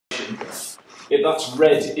that's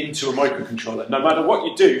read into a microcontroller. No matter what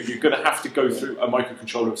you do, you're going to have to go through a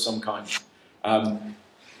microcontroller of some kind.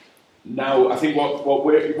 Now, I think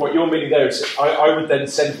what you're meaning there is I would then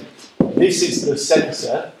send, this is the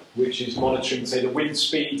sensor, which is monitoring, say, the wind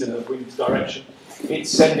speed and the wind direction. It's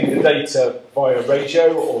sending the data via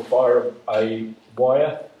radio or via a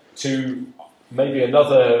wire to maybe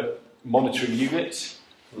another monitoring unit.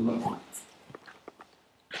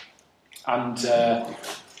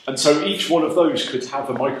 And so each one of those could have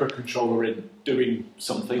a microcontroller in doing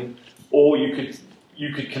something, or you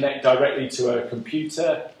could connect directly to a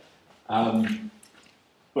computer.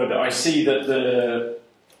 But I see that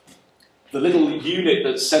the little unit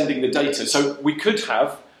that's sending the data. So we could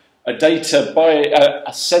have a data by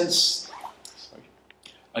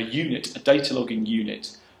a unit, a data logging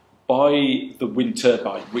unit by the wind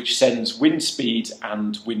turbine, which sends wind speed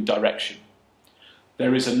and wind direction.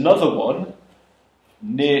 There is another one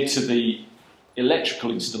near to the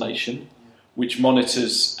electrical installation, which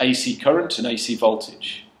monitors AC current and AC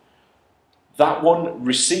voltage. That one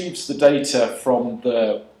receives the data from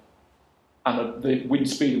the wind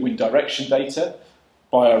speed and wind direction data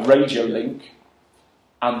by a radio link,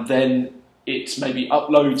 and then it maybe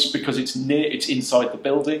uploads, because it's inside the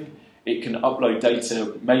building, it can upload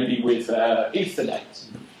data maybe with Ethernet.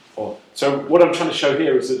 So what I'm trying to show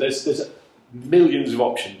here is that there's millions of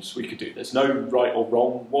options we could do. There's no right or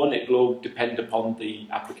wrong one. It will all depend upon the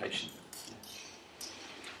application.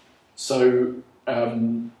 So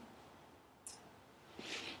I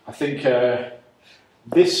think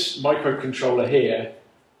this microcontroller here,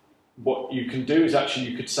 what you can do is actually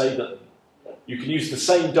you could say that you can use the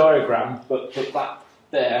same diagram but put that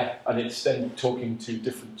there, and it's then talking to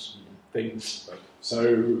different things.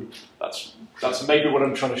 So that's maybe what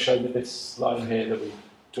I'm trying to show with this line here that we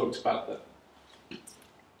talked about. That.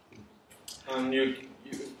 And you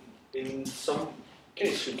in some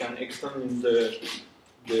case you can extend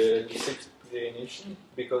this explanation,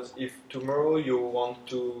 because if tomorrow you want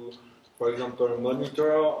to, for example,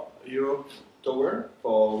 monitor your tower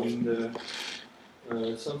for wind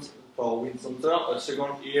sensor, a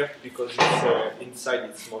second here, because it's inside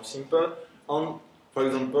it's more simple. And for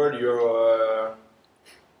example, your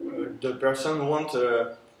the person want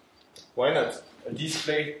why not a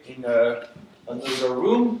display in another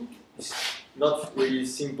room. It's not really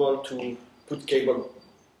simple to put cable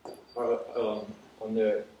on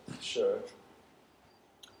the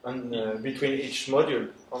between each module,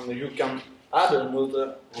 and you can add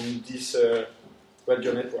another on this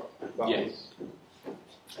radio network. Yes.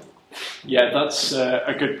 Yeah, that's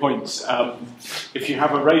a good point. If you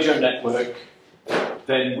have a radio network,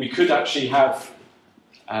 then we could actually have,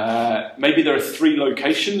 maybe there are 3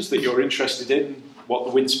 locations that you're interested in, what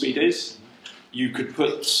the wind speed is. You could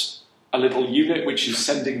put a little unit which is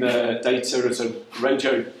sending the data as a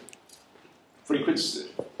radio frequency,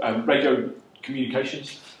 radio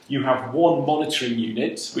communications. You have one monitoring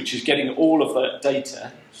unit which is getting all of that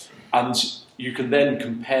data, and you can then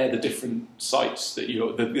compare the different sites that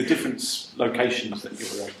the different locations that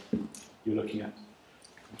you're looking at.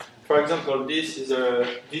 For example, this is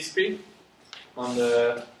a display,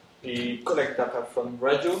 and he collect data from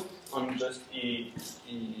radio and just he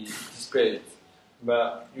display it.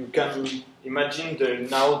 But you can imagine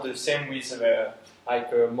now the same with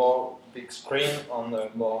like a more big screen on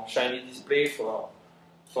a more shiny display for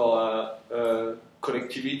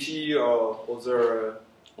connectivity or other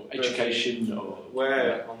education or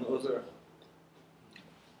where on other.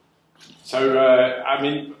 So I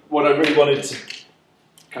mean, what I really wanted to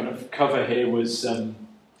kind of cover here was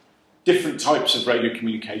different types of radio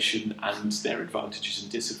communication and their advantages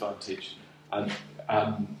and disadvantages. And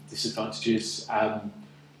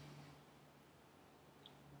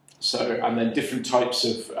then different types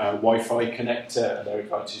of Wi-Fi connector and their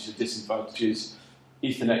advantages and disadvantages,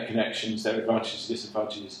 Ethernet connections, their advantages and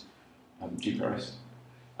disadvantages, GPRS.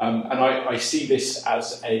 And I see this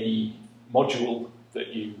as a module that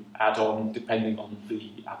you add on depending on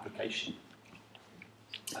the application.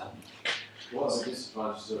 What are the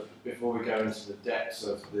disadvantages of, before we go into the depths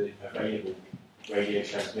of the available radio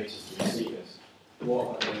transmitters and receivers,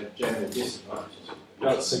 what are the general disadvantages?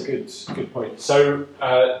 That's a good point. So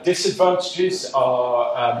disadvantages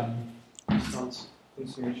are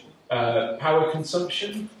power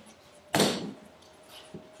consumption,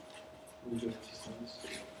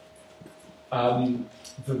 the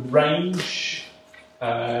range,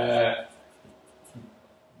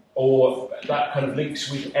 or that kind of links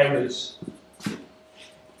with errors.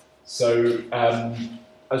 So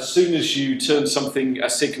as soon as you turn a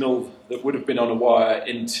signal that would have been on a wire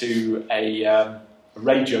into a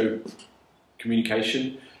radio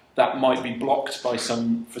communication, that might be blocked by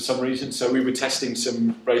for some reason. So we were testing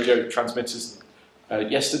some radio transmitters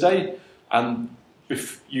yesterday, and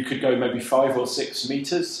you could go maybe 5 or 6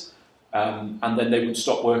 meters, and then they would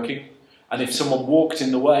stop working. And if someone walked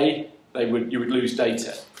in the way, you would lose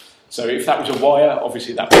data. So if that was a wire,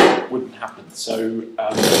 obviously that wouldn't happen. So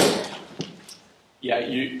yeah,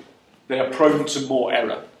 they are prone to more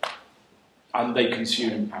error, and they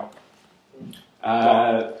consume power.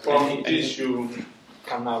 From this, you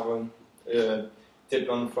can have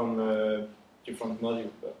depend from different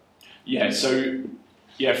modules. Yeah, so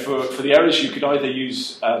yeah, for the errors, you could either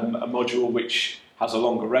use a module which has a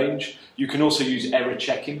longer range. You can also use error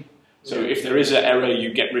checking. So if there is an error,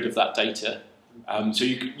 you get rid of that data. So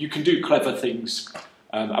you can do clever things.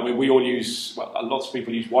 I mean, we all use, well, lots of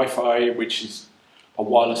people use Wi-Fi, which is a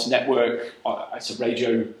wireless network. It's a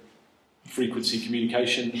radio frequency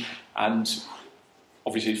communication, and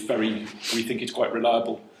obviously we think it's quite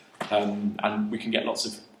reliable, and we can get lots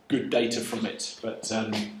of good data from it. But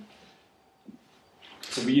so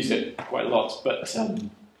we use it quite a lot, but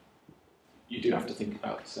you do have to think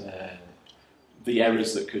about the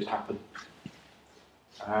errors that could happen.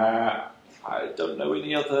 I don't know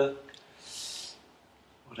any other.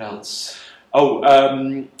 What else? Oh,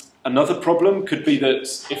 another problem could be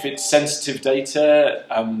that if it's sensitive data,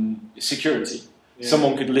 security. Yeah.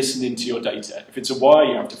 Someone could listen into your data. If it's a wire,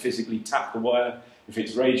 you have to physically tap the wire. If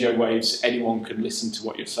it's radio waves, anyone can listen to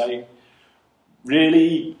what you're saying.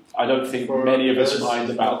 Really, I don't think many of us mind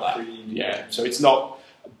about that. Yeah, so it's not.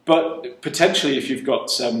 But potentially, if you've got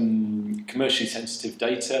some commercially sensitive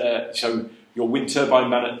data, so your wind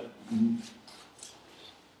turbine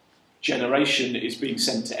generation is being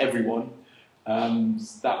sent to everyone,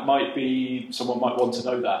 that might be, someone might want to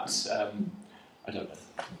know that. I don't know.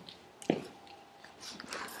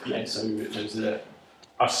 Yeah, so there's a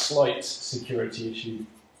slight security issue.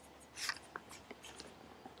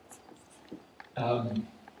 I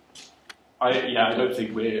don't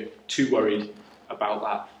think we're too worried about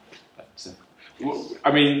that. But,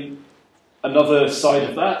 I mean, another side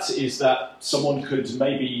of that is that someone could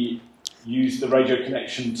maybe use the radio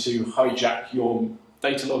connection to hijack your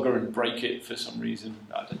data logger and break it for some reason.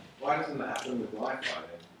 I don't know. Why doesn't that happen with Wi-Fi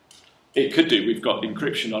then? It could do. We've got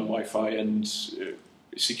encryption on Wi-Fi, and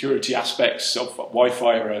security aspects of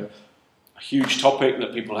Wi-Fi are a huge topic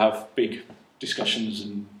that people have big discussions,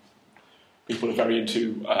 and people are very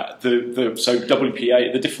into so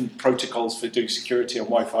WPA, the different protocols for doing security on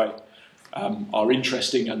Wi-Fi are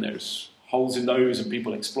interesting, and there's holes in those, and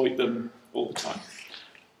people exploit them all the time.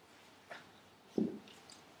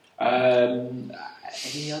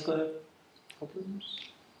 Any other problems?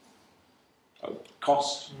 Oh,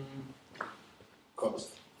 cost. Cost.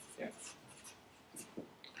 Yeah.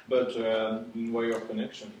 But wire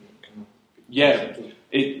connection. Yeah,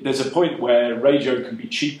 there's a point where radio can be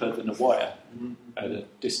cheaper than a wire at a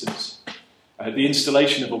distance. The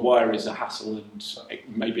installation of a wire is a hassle and it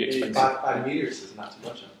may be expensive. 5 meters is not too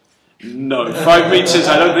much. No, 5 meters.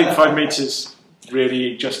 I don't think 5 meters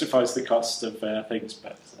really justifies the cost of things.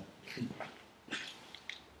 But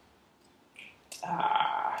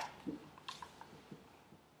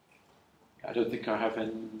I don't think I have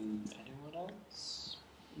anyone else.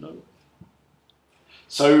 No.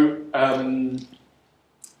 So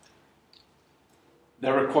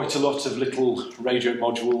there are quite a lot of little radio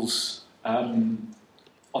modules on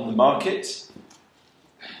the market.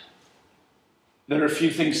 There are a few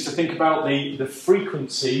things to think about. The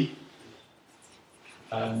frequency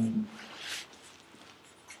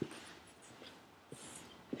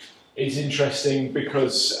is interesting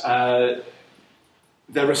because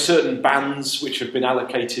there are certain bands which have been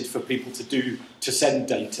allocated for people to send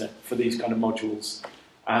data for these kind of modules,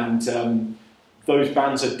 and those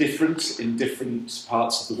bands are different in different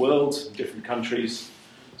parts of the world, in different countries.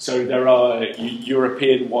 So there are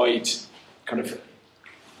European-wide kind of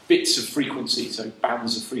bits of frequency, so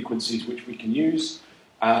bands of frequencies which we can use.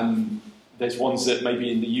 There's ones that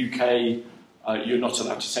maybe in the UK you're not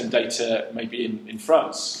allowed to send data. Maybe in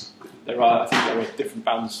France, I think there are different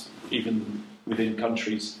bands even within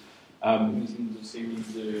countries. Isn't the same in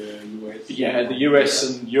the US? Yeah, the US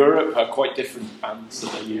and Europe are quite different bands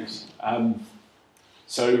that they use.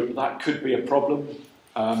 So that could be a problem.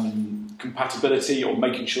 Compatibility, or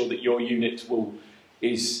making sure that your unit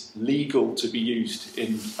is legal to be used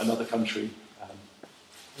in another country.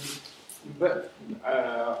 But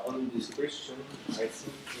on this question, I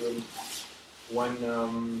think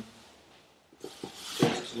when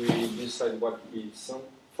first we decide what is some,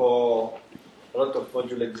 for a lot of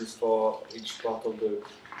modules exist for each part of the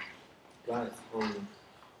planet.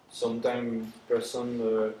 Sometimes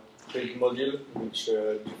person big module which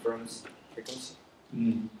different frequency.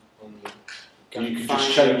 Mm. And you can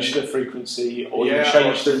just change the frequency, or you yeah,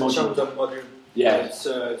 change the change module. the module. Yeah. It's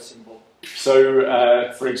simple.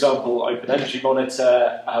 So, for example, Open Energy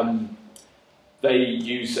Monitor, they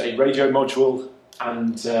use a radio module,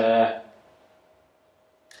 and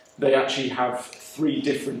they actually have 3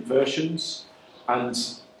 different versions, and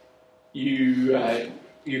you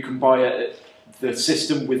can buy the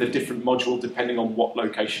system with a different module depending on what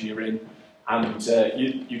location you're in, and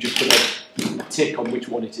you just put a tick on which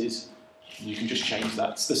one it is. You can just change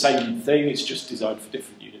that. It's the same thing, it's just designed for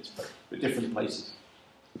different units, for different places.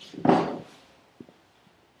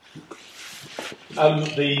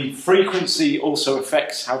 The frequency also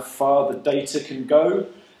affects how far the data can go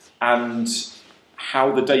and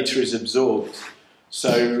how the data is absorbed.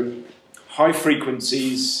 So high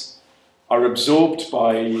frequencies are absorbed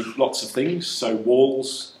by lots of things, so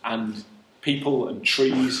walls and people and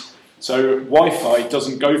trees. So Wi-Fi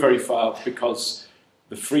doesn't go very far because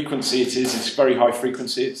the frequency it is very high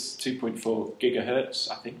frequency. It's 2.4 gigahertz,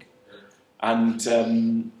 I think. And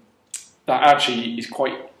that actually is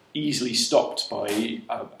quite easily stopped by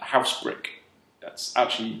a house brick. That's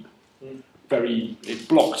actually it's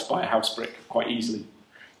blocked by a house brick quite easily.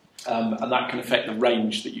 And that can affect the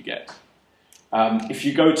range that you get. If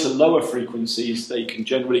you go to lower frequencies, they can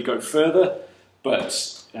generally go further, but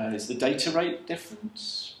is the data rate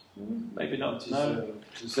different? Maybe not. No.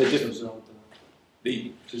 They're different.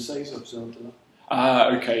 The size of the antenna.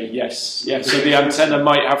 Okay, yes. Yeah, so the antenna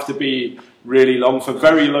might have to be really long. For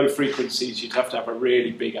very low frequencies, you'd have to have a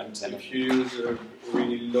really big antenna. If you use a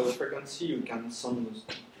really low frequency, you can send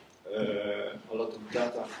a lot of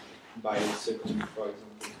data by second, for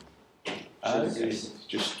example. Okay.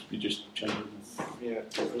 You just change it. Yeah,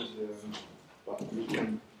 because we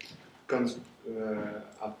can have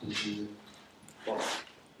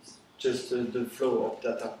just the flow of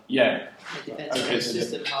data. Yeah. It depends on the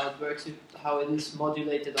system, how it works, how it is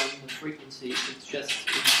modulated on the frequency. If it's just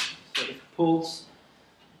in sort of pulse,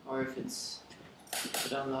 or if it's, I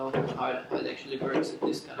don't know how it actually works in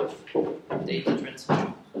this kind of data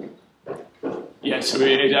transmission. Yeah, so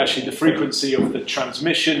it actually, the frequency of the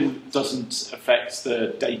transmission doesn't affect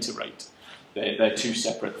the data rate. They're 2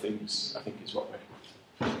 separate things, I think is what we're...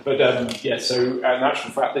 But yeah, so in actual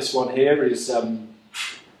fact, this one here is...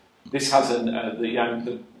 this has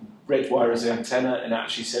the red wire as the antenna, and it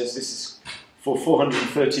actually says this is for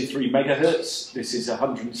 433 megahertz. This is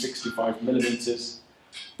 165 millimeters.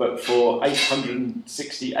 But for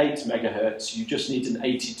 868 megahertz, you just need an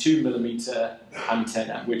 82 millimeter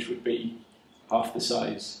antenna, which would be half the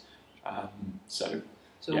size. So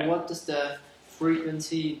yeah. What does the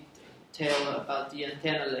frequency tell about the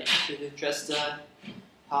antenna length? Is it just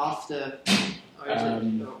half the...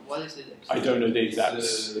 what is it actually? I don't know the exact.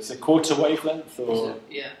 It's a quarter wavelength, or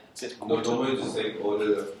yeah. Is it a quarter? No, it's like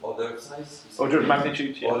order size. Order of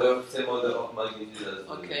magnitude, yeah. Same order of magnitude as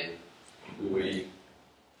the way.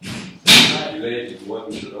 Relate is 1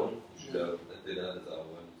 meter long. The antennas are 1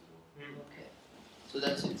 meter long. Okay, so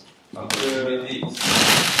that's it. Non,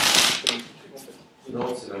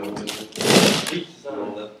 c'est la longueur. Oui, c'est ça.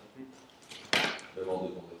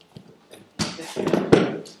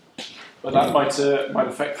 But that might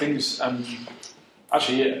affect things.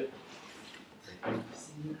 Actually, yeah.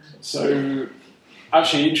 So,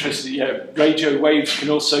 actually, interesting. Yeah, radio waves can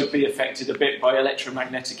also be affected a bit by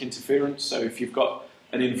electromagnetic interference. So, if you've got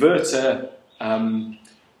an inverter on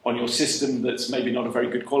your system that's maybe not a very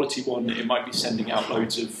good quality one, it might be sending out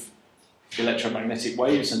loads of electromagnetic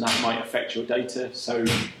waves, and that might affect your data. So,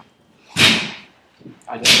 I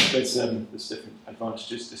don't know. There's different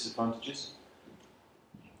advantages, disadvantages.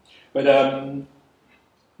 But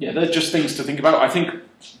yeah, they're just things to think about. I think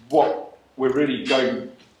what we're really going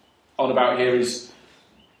on about here is,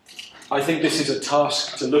 I think this is a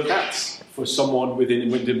task to look at for someone within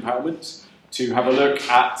wind empowerment, to have a look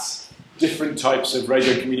at different types of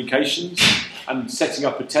radio communications and setting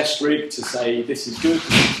up a test rig to say this is good,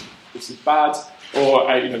 this is bad, or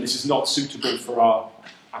this is not suitable for our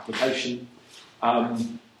application.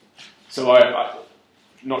 So I'm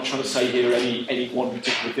not trying to say here any one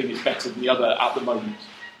particular thing is better than the other at the moment,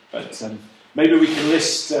 but maybe we can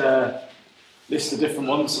list the different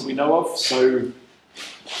ones that we know of. So,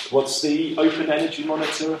 what's the Open Energy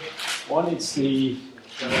Monitor one? It's the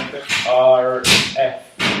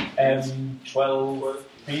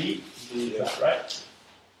RFM12B. Is that right?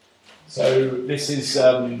 So this is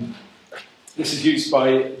used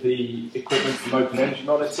by the equipment from Open Energy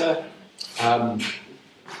Monitor.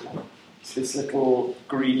 It's this little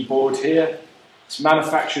green board here. It's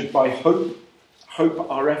manufactured by Hope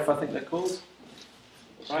RF, I think they're called.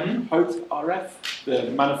 right? Hope RF,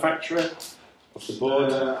 the manufacturer of the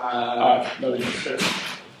board. No,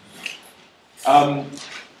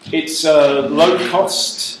 it's a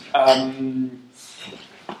low-cost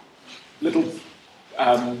little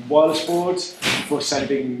wireless board for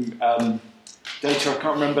sending data. I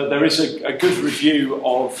can't remember. There is a good review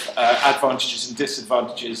of advantages and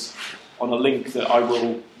disadvantages on a link that I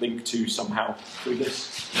will link to somehow through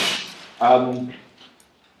this.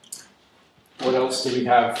 What else do we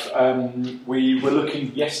have? We were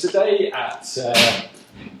looking yesterday at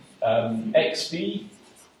XB.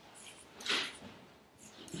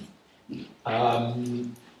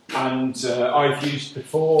 And I've used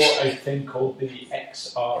before a thing called the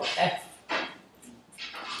XRF.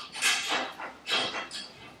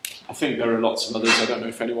 I think there are lots of others. I don't know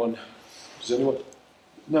if anyone... Does anyone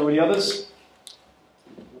know any others?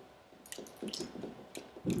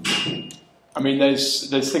 I mean,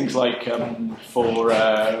 there's things like for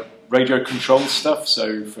radio control stuff.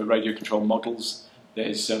 So for radio control models,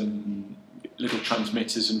 there's little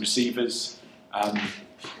transmitters and receivers, and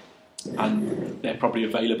they're probably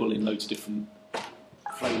available in loads of different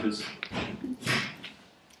flavours.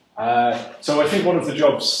 So I think one of the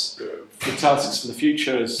jobs for tasks for the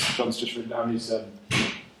future, as John's just written down, is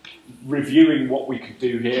reviewing what we could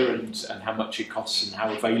do here and how much it costs and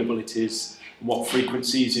how available it is, and what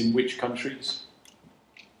frequencies in which countries.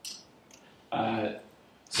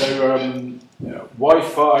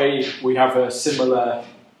 Wi-Fi, we have a similar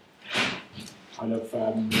kind of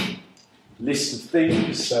list of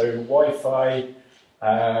things. So Wi-Fi,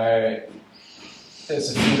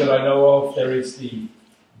 there's a few that I know of. There is the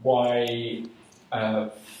Wi-Fi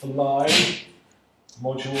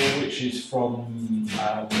module, which is from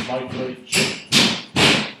Microchip,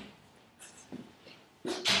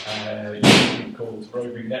 called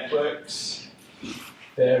Roving Networks.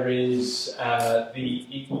 There is the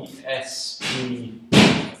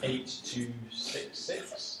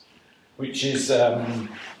ESP8266, which is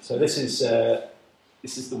so this is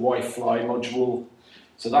the Wi-Fi module.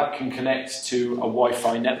 So that can connect to a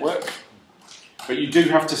Wi-Fi network. But you do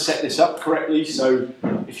have to set this up correctly. So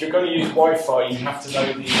if you're going to use Wi-Fi, you have to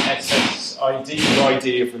know the SSID, the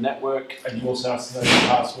ID of the network, and you also have to know the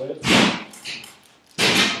password.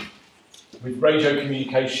 With radio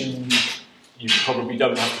communication, you probably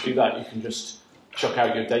don't have to do that. You can just chuck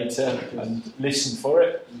out your data and listen for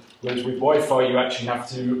it. Whereas with Wi-Fi, you actually have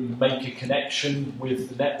to make a connection with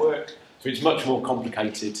the network. So it's much more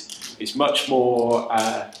complicated. It's much more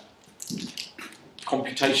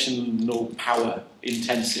computational power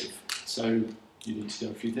intensive. So you need to do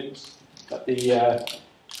a few things. But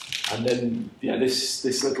and then this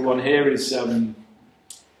little one here is the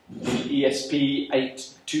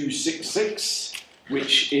ESP8266,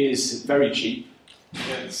 which is very cheap.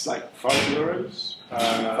 Yeah, it's like €5.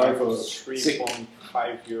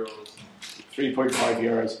 3.5 euros. 3.5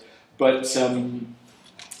 euros. But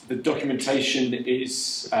the documentation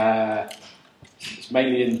is it's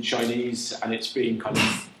mainly in Chinese, and it's being kind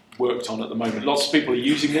of worked on at the moment. Lots of people are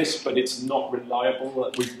using this, but it's not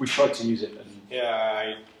reliable. We tried to use it.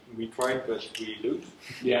 And we tried, but we lose.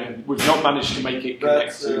 Yeah, we've not managed to make it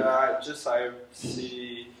connect. But I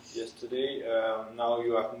see yesterday, now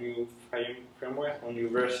you have new firmware or new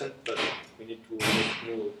version, but we need to make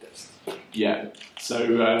new tests. Yeah, so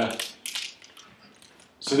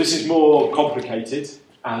this is more complicated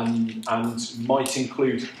and might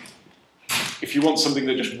include, if you want something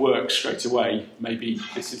that just works straight away, maybe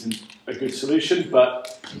this isn't a good solution,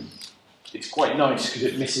 but it's quite nice because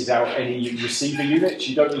it misses out any receiver units.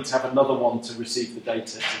 You don't need to have another one to receive the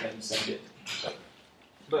data to then send it. So.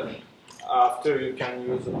 But after you can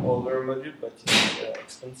use an older module, but it's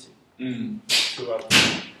expensive. To have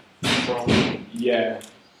Yeah.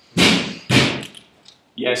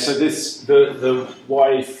 Yeah, so the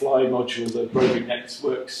Wi-Fi module, the Roving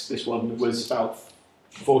Networks, this one was about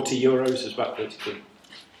 €40, it's about 30 quid.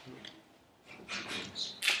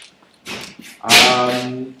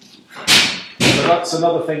 So that's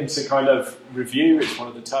another thing to kind of review, it's one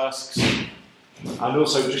of the tasks. And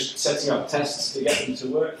also just setting up tests to get them to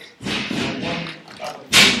work.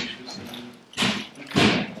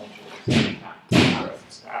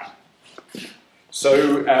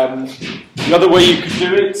 So the other way you could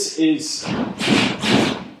do it is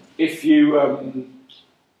if you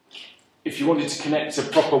wanted to connect a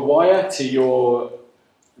proper wire to your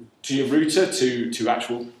router to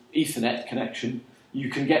actual Ethernet connection, you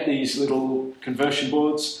can get these little conversion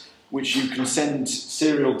boards which you can send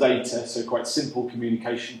serial data, so quite simple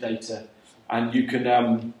communication data, and you can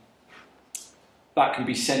that can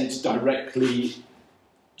be sent directly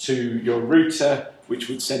to your router, which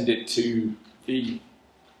would send it to the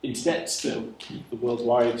Internet's the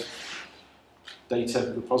worldwide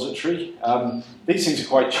data repository. These things are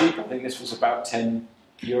quite cheap. I think this was about €10,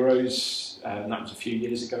 and that was a few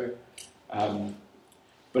years ago.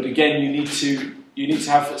 But again, you need to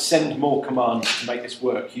have send more commands to make this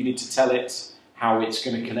work. You need to tell it how it's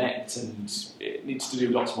going to connect, and it needs to do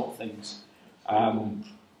lots more things. I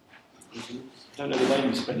don't know the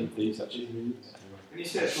names of any of these actually. When you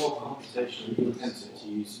say it's more computationally intensive to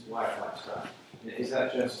use Wi-Fi stuff, is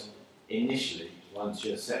that just initially, once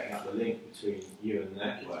you're setting up the link between you and the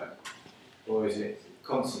network, or is it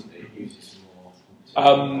constantly uses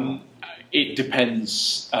more? It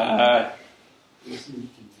depends.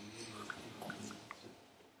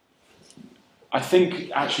 I think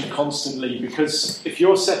actually constantly, because if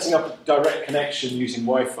you're setting up a direct connection using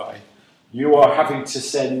Wi-Fi, you are having to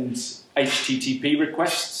send HTTP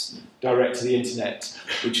requests direct to the internet,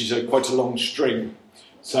 which is quite a long string.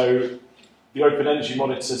 So the Open Energy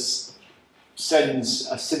Monitor sends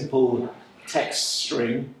a simple text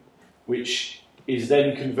string, which is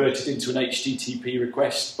then converted into an HTTP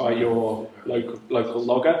request by your local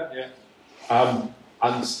logger. Yeah.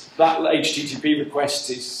 And that HTTP request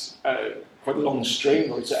is quite a long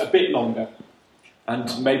string, or it's a bit longer.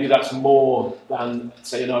 And maybe that's more than,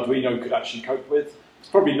 say, an Arduino could actually cope with. It's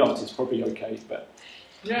probably not, it's probably okay, but...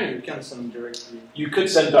 Yeah, you can send directly. You could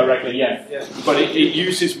send directly, yeah. But it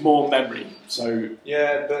uses more memory, so...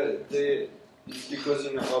 Yeah, but it's because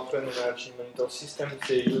in Open Energy Monitor system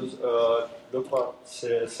they use a local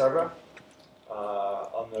server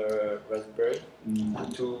on the Raspberry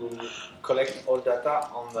to collect all data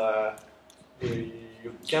on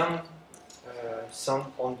you can send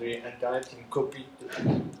on the internet in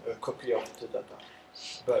a copy of the data,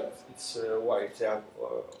 but it's why they have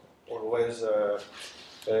always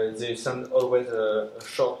they send always a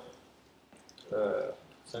short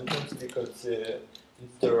sentence because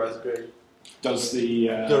it's the Raspberry. Does the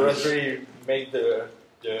Raspberry make the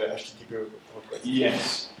HTTP request?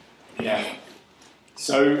 Yes. Yeah.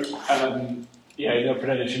 So yeah, in Open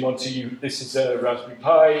Energy Monitor, this is a Raspberry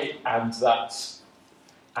Pi, and that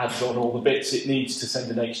adds on all the bits it needs to send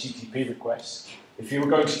an HTTP request. If you were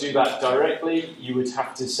going to do that directly, you would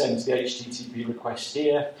have to send the HTTP request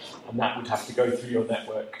here, and that would have to go through your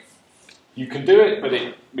network. You can do it, but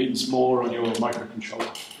it means more on your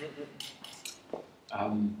microcontroller.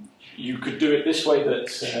 You could do it this way,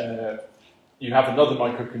 that you have another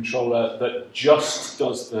microcontroller that just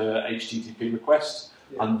does the HTTP request,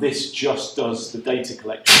 and this just does the data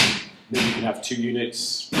collection. Then you can have two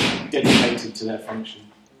units dedicated to their function,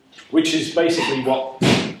 which is basically what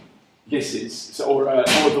this is. So, or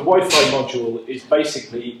the Wi-Fi module is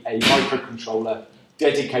basically a microcontroller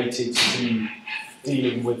dedicated to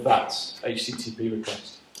dealing with that HTTP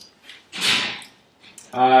request.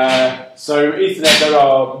 So Ethernet, there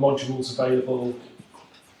are modules available.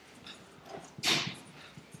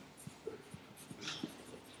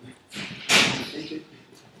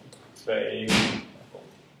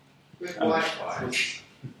 With Wi-Fi,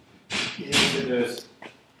 is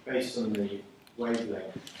based on the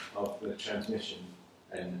wavelength of the transmission,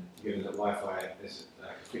 and given that Wi-Fi is a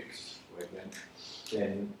fixed wavelength,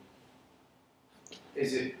 then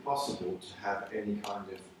is it possible to have any kind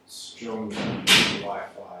of stronger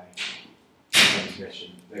Wi-Fi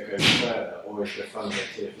transmission that goes further, or is the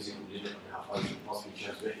fundamental physical limit on how far you can possibly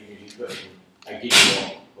transmit if you put in a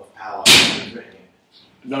gigawatt of power transmitting it?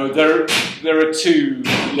 No, there are two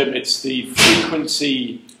limits. The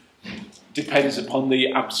frequency depends upon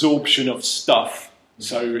the absorption of stuff.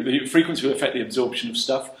 So the frequency will affect the absorption of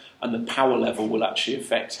stuff, and the power level will actually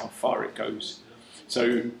affect how far it goes.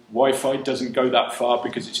 So Wi-Fi doesn't go that far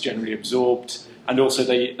because it's generally absorbed, and also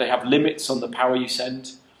they have limits on the power you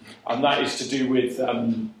send, and that is to do with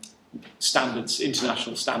standards,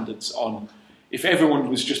 international standards on. If everyone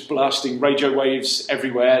was just blasting radio waves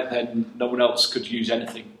everywhere, then no one else could use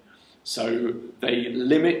anything. So they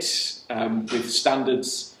limit with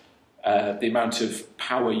standards the amount of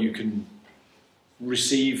power you can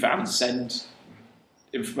receive and send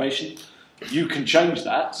information. You can change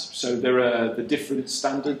that. So there are the different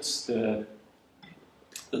standards. The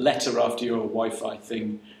letter after your Wi-Fi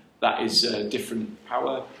thing, that is a different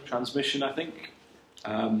power transmission, I think.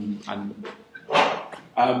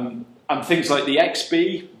 And things like the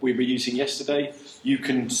XB we were using yesterday, you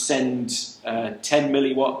can send 10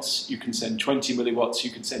 milliwatts, you can send 20 milliwatts,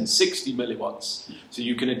 you can send 60 milliwatts. So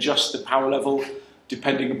you can adjust the power level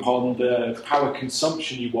depending upon the power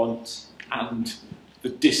consumption you want and the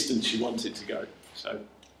distance you want it to go. So,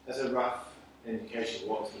 as a rough indication,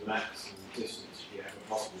 what's the maximum distance you ever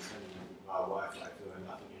possibly send via Wi-Fi if there were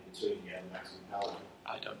nothing in between you and the maximum power level?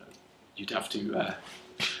 I don't know. You'd have to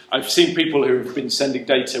I've seen people who have been sending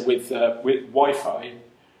data with Wi-Fi,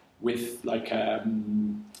 with like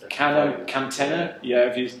Cantenna,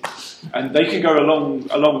 yeah, and they can go a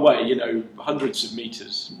long way, you know, hundreds of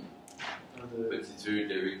meters. But it's very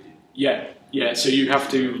directed. Yeah. So you have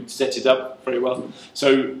to set it up very well.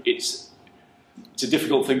 So it's a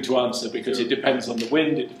difficult thing to answer because it depends on the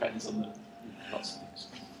wind, it depends on lots of things.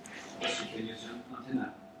 You can use an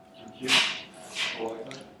antenna, can't you? Or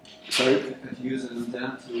Wi-Fi? Sorry? Can you use an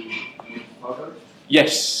antenna to make power?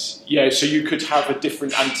 Yes, yeah. So you could have a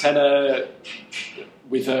different antenna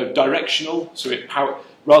with a directional, so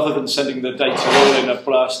rather than sending the data all in a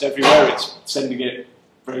blast everywhere, it's sending it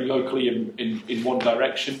very locally in one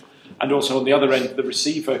direction. And also on the other end, the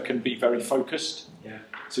receiver can be very focused. Yeah.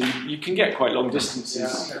 So you can get quite long distances.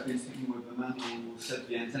 Yeah, I've been speaking with a man who set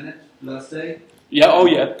the antenna last day. Yeah, oh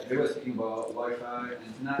yeah. He was speaking about Wi-Fi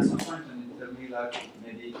antenna at some point, and he told me like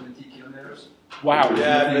maybe 20 kilometers. Wow.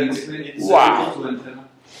 Yeah, Between- but between it's Wow. two antenna.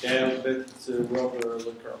 Yeah, but it's a rubber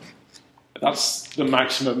looker. That's the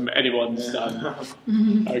maximum anyone's done.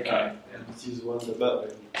 Okay. This is one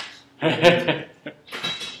but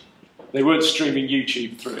They weren't streaming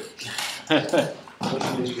YouTube through it.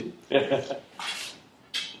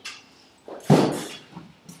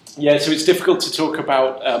 Yeah, so it's difficult to talk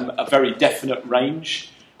about a very definite range.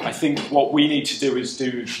 I think what we need to do is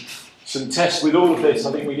do some tests with all of this.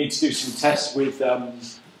 I think we need to do some tests with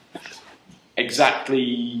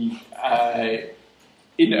exactly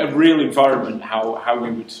in a real environment how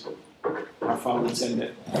far we'd send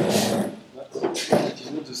it. It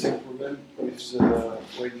is not the same problem with the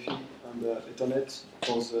Wi-Fi and the Ethernet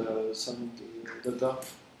for the sound data,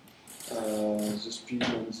 the speed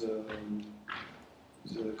and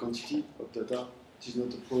the quantity of data. It is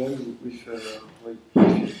not a problem with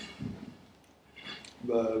Wi-Fi.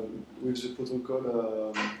 But with the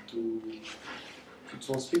protocol to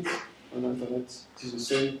transmit on Internet, it is the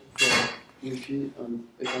same for Wi-Fi and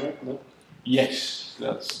Ethernet, no? Yes,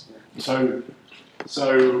 that's so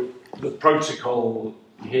the protocol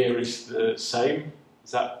here is the same.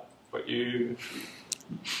 Is that what you?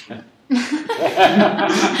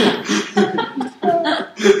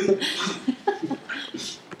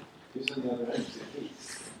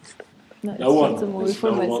 No one. There's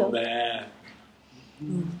no one there. The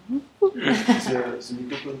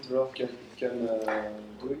microcontroller can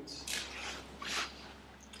do it.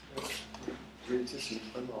 En réalité, c'est une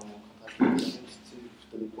panne quand tu as Internet,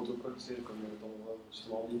 tu as des protocoles, tu sais, comme dans ce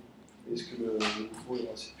ordi. Est-ce que le micro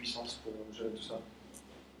aura assez de puissance pour gérer tout ça?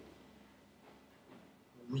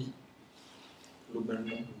 oui.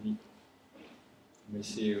 Globalement, oui. Mais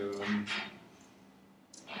c'est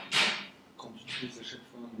quand tu utilises à chaque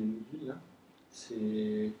fois des modules, là,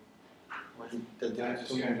 c'est. Moi, tu as Just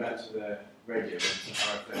going back to the radio.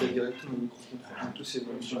 directement le microcontrôleur. Tous ces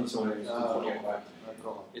modules sont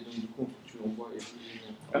D'accord. et donc du coup tu l'envoies et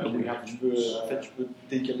Tu peux, en fait tu peux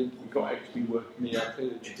décaler le programme mais après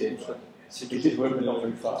tu peux soit c'est tout did work, but not dans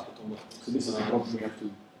very une fast. phase que t'envoies. So this is a problem we have to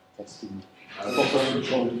test in.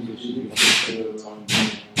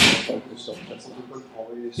 Focus on le protocole pour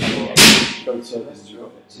envoyer sur le cloud service, tu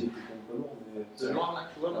vois. C'est complètement long, mais. C'est long là,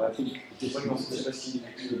 tu vois. I think Ouais, non, c'est facile.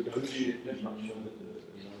 Mais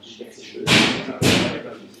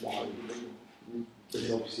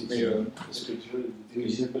parce que tu vois, il y a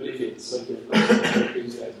des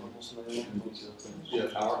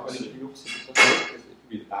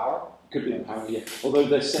Could be the power, yeah. Although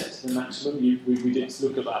they're set to the maximum, we did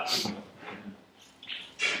look at that.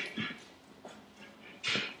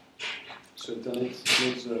 So Internet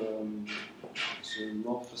is not the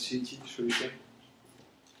more facilitated solution.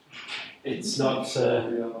 It's not. We are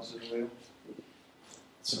the way.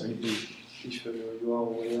 Sorry. If you are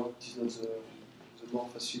aware, it is not the more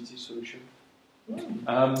facilitated solution.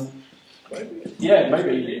 Yeah,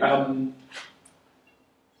 maybe.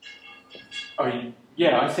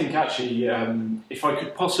 I think actually, if I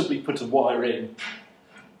could possibly put a wire in,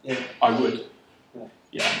 I would.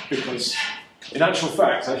 Yeah, because in actual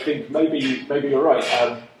fact, I think maybe you're right.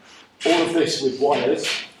 All of this with wires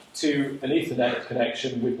to an Ethernet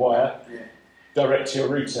connection with wire direct to your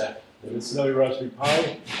router. There's no Raspberry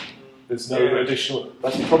Pi. There's no additional.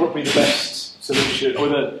 That's probably the best solution, or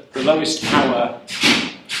the lowest power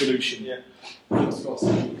solution. Yeah.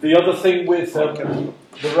 The other thing with the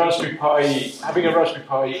Raspberry Pi, having a Raspberry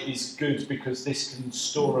Pi is good because this can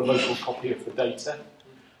store a local copy of the data.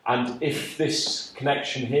 And if this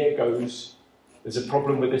connection here goes, there's a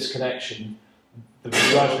problem with this connection, the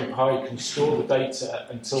Raspberry Pi can store the data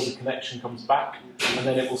until the connection comes back, and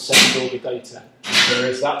then it will send all the data.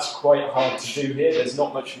 Whereas that's quite hard to do here. There's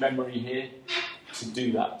not much memory here to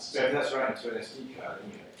do that. So if that's right, it's an SD card,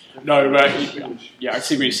 isn't it? No, yeah, I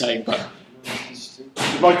see what you're saying, but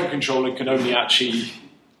the microcontroller can only actually,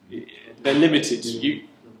 they're limited.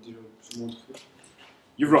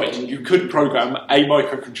 You're right, you could program a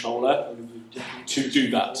microcontroller to do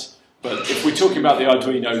that. But if we're talking about the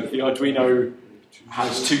Arduino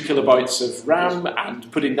has 2 kilobytes of RAM,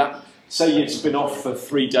 and putting that, say it's been off for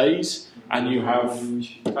 3 days, and you have,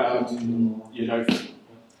 you know,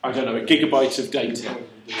 I don't know, a gigabyte of data.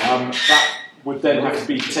 That would then have to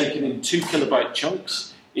be taken in 2 kilobyte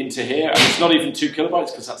chunks into here, and it's not even 2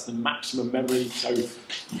 kilobytes because that's the maximum memory, so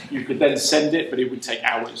you could then send it, but it would take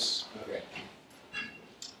hours. Okay.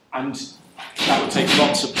 And that would take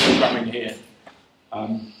lots of programming here.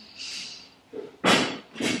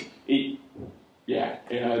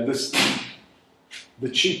 The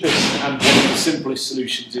cheapest and one of the simplest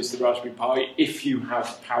solutions is the Raspberry Pi if you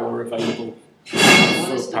have power available.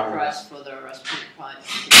 What is the price for the Raspberry Pi?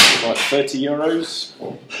 Like €30?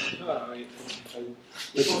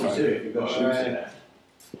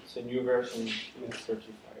 It's a new version, it's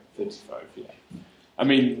 35. 35, yeah. I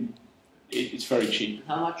mean, it's very cheap.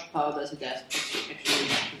 How much power does it actually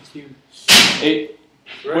consume?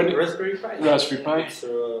 Raspberry Pi? Raspberry Pi? It's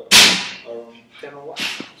around 10 watts.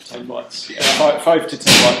 10 watts, yeah. 5 to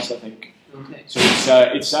 10 watts, I think. Okay. So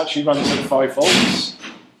it's actually runs at 5 volts,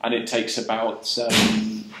 and it takes about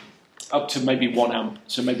up to maybe 1 amp,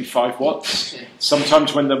 so maybe 5 watts. Okay.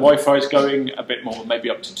 Sometimes when the Wi-Fi is going, a bit more, maybe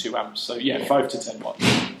up to 2 amps. So yeah, 5 to 10 watts.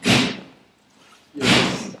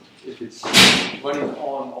 Yes, if it's running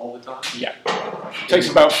on all the time. Yeah. It takes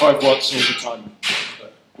about 5 watts all the time,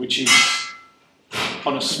 which is,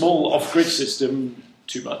 on a small off-grid system,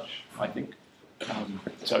 too much, I think.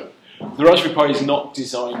 So the Raspberry Pi is not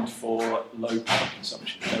designed for low power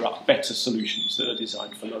consumption. There are better solutions that are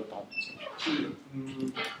designed for low power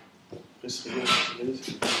consumption. So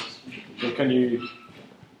can you...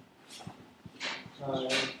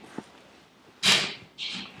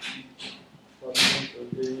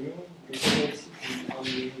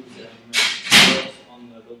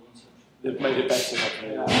 They've made it better,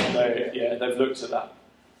 haven't they? Yeah, they've looked at that.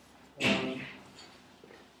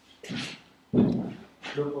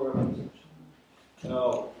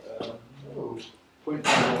 No,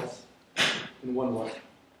 0.5 watts in 1 watt.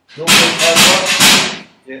 0.5 watts?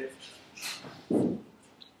 Yeah.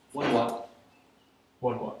 1 watt.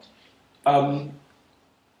 1 watt.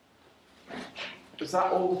 Is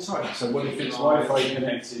that all the time? So what if it's Wi-Fi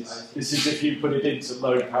connected? This is if you put it into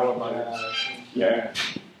low power mode. Yeah.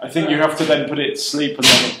 I think you have to then put it to sleep and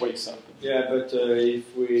then it wakes up. Yeah, but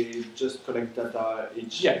if we just collect data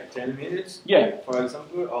each 10 minutes, for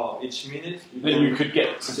example, or each minute, then you could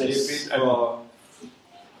get to sleep this. it for...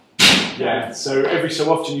 Yeah, so every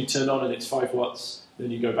so often you turn on and it's 5 watts,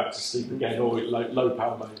 then you go back to sleep again, or low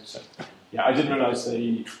power mode. So, yeah, I didn't realise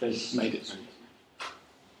they made it.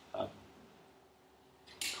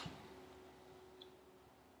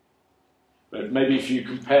 But maybe if you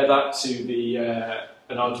compare that to the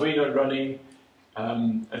an Arduino running,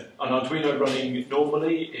 an Arduino running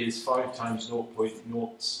normally is 5 times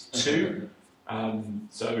 0.02,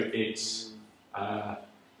 so it's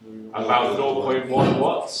about 0.1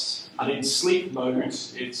 watts, and in sleep mode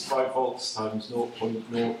it's 5 volts times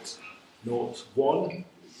 0.001,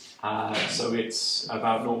 so it's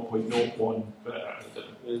about 0.01,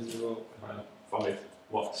 5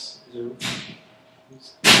 watts. Zero.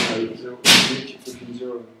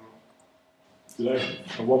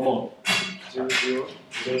 And one more. 0, 0,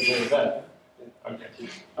 0 there. Okay.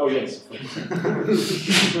 Oh yes.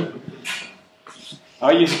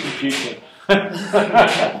 I use a computer.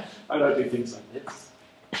 I don't do things like this.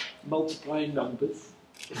 Multiplying numbers.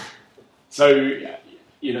 So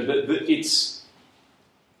you know it's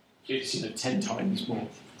 10 times more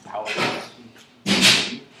powerful.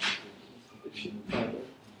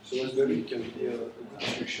 So Raspberry can be a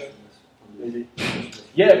solution, maybe.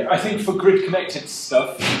 Yeah, I think for grid connected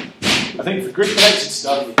stuff, Raspberry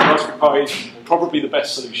Pi is probably the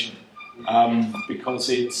best solution because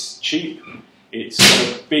it's cheap, it's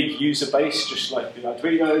got a big user base, just like the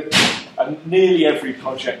Arduino, and nearly every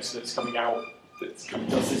project that's coming out that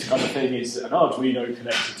does this kind of thing is an Arduino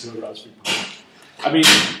connected to a Raspberry Pi. I mean,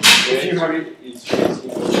 if you have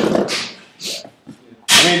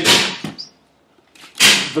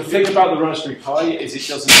the thing about the Raspberry Pi is it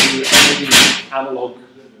doesn't do any analog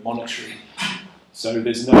monitoring. So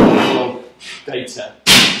there's no analog data.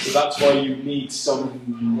 So that's why you need some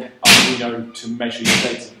Arduino to measure your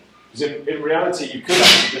data. Because in reality, you could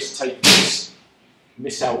actually just take this,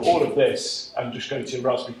 miss out all of this, and just go to your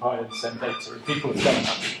Raspberry Pi and send data. And people have done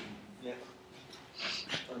that. Yeah.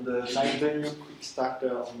 And the new quick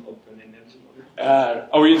starter on OpenEnergy.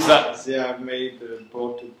 Oh, is that? They have made a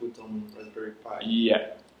board to put on Raspberry Pi. Yeah.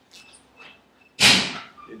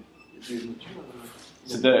 It is not true.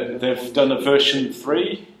 So they've done a version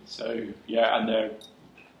 3. So yeah, and they're.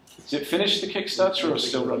 Is it finished, the Kickstarter, or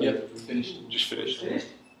still running? Yeah, finished. Just finished.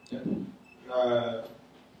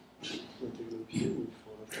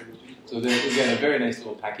 So there's again a very nice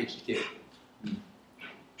little packaged kit.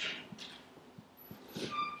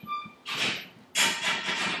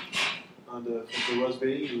 And for the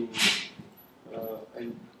Raspberry, you, I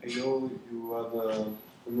know you have a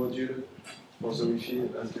module for the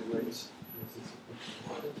Wi-Fi and the weights.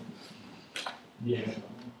 Yeah.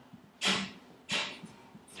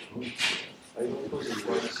 I don't know the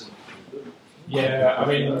price. Yeah, I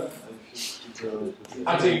mean,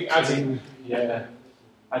 adding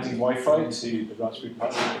Wi-Fi to the Raspberry Pi.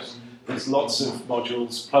 There's lots of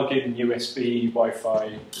modules, plug-in USB,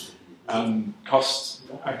 Wi-Fi, cost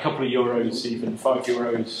a couple of euros, even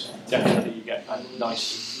 €5. Definitely, you get a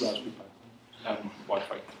nice Raspberry Pi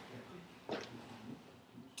Wi-Fi.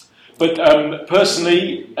 But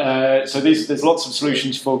personally, so there's lots of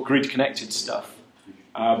solutions for grid-connected stuff.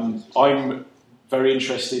 I'm very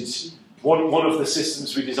interested. One of the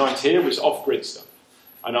systems we designed here was off-grid stuff,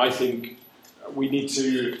 and I think we need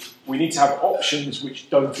to have options which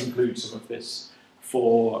don't include some of this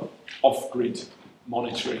for off-grid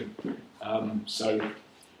monitoring. So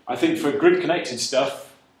I think for grid-connected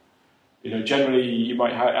stuff, generally you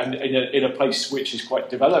might have, and in a place which is quite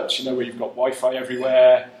developed, where you've got Wi-Fi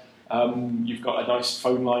everywhere, you've got a nice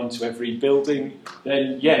phone line to every building,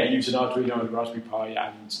 then yeah, use an Arduino and a Raspberry Pi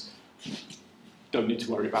and don't need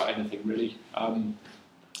to worry about anything really.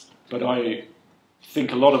 But I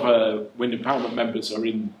think a lot of Wind Empowerment members are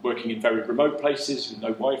working in very remote places with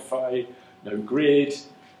no Wi-Fi, no grid,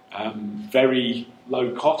 very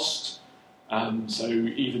low cost. So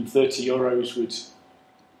even €30 would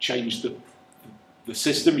change the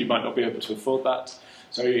system. You might not be able to afford that.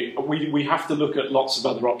 So we have to look at lots of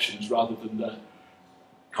other options rather than the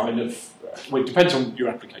kind of, well, it depends on your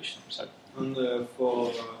application. So. And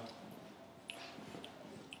for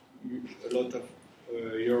a lot of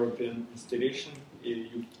European installation,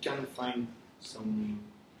 you can find some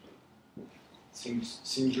things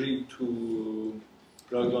simply to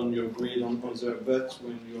plug on your grid on other, but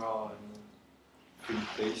when you are in a field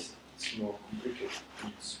place, it's more complicated.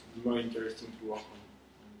 It's more interesting to work on.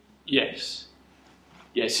 Yes.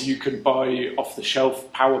 Yeah, so you could buy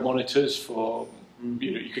off-the-shelf power monitors for,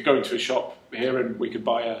 you could go into a shop here and we could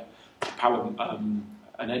buy a power,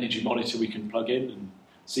 an energy monitor we can plug in and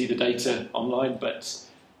see the data online, but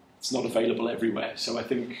it's not available everywhere. So I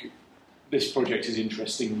think this project is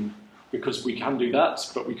interesting because we can do that,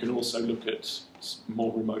 but we can also look at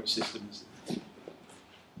more remote systems.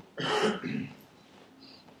 Again,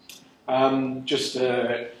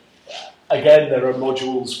 there are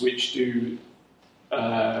modules which do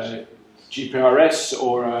GPRS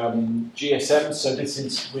or GSM. So this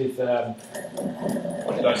is with,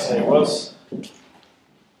 what did I say it was?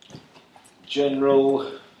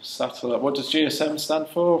 General Satellite. What does GSM stand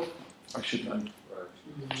for? I should know.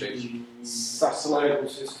 Satellite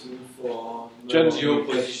system for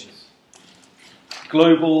geopositions.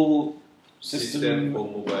 Global system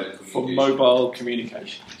for mobile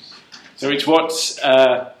communications. So it's what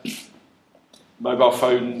mobile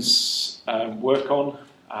phones work on,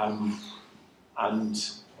 and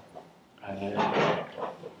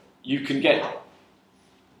you can get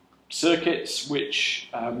circuits which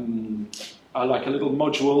are like a little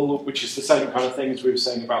module, which is the same kind of thing as we were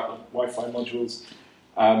saying about the Wi-Fi modules.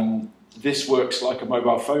 This works like a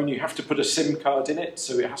mobile phone. You have to put a SIM card in it,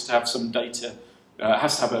 so it has to have some data. It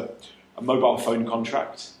has to have a mobile phone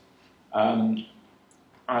contract.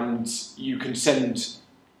 And you can send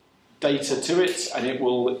data to it, and it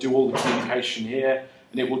will do all the communication here,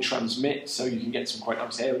 and it will transmit, so you can get some quite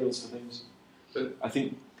nice aerials for things. But I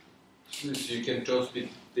think you can transmit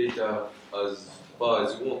data as far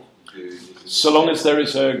as you want. So long as there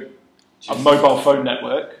is a mobile phone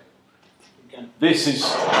network. This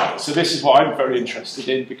is what I'm very interested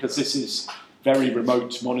in, because this is very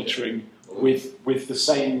remote monitoring with the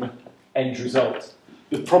same end result.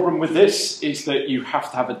 The problem with this is that you have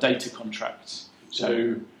to have a data contract,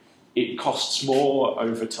 so it costs more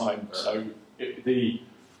over time. So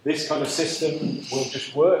this kind of system will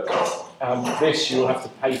just work. This you'll have to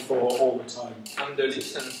pay for all the time. And the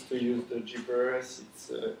license to use the GPRS,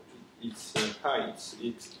 it's high.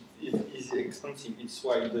 It is expensive. It's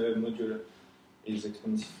why the module is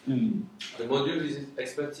expensive. Mm. The module is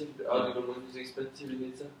expensive. The Arduino module is expensive in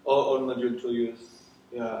itself. All module to use.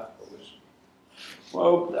 Yeah.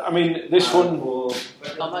 Well, I mean, this one,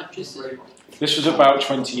 How much is it? this was about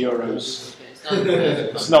 20 euros.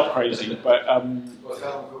 Okay, It's not crazy, but What's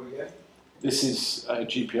that one called again? this is a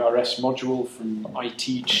GPRS module from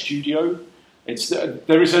IT Studio.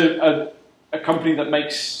 There is a company that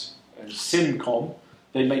makes SimCom.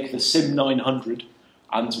 They make the Sim 900,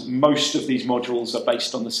 and most of these modules are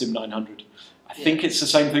based on the Sim 900. I think it's the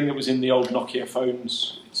same thing that was in the old Nokia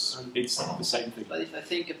phones. It's the same thing. But if I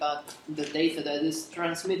think about the data that is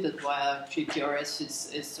transmitted via GPRS,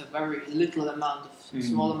 it's a very little amount of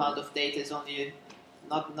small amount of data. It's only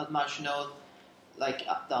not much, like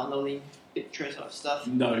downloading pictures or stuff.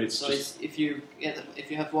 No, it's so just if you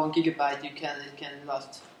have 1 gigabyte, it can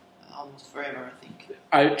last almost forever, I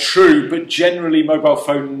think. true, but generally mobile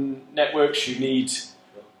phone networks you need.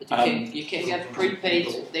 But you can get prepaid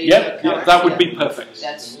data. Yeah, that would be perfect.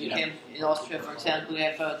 That's can in Austria, for example, we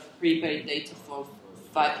have a prepaid data for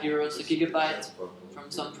 €5 a gigabyte from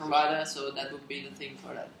some provider, so that would be the thing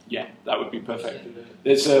for that. Yeah, that would be perfect.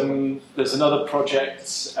 There's another project,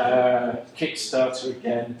 Kickstarter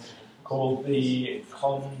again, called the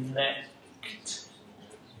Connect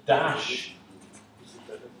Dash,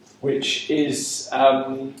 which is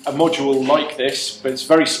a module like this, but it's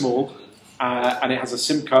very small, and it has a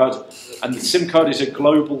SIM card, and the SIM card is a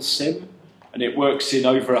global SIM, and it works in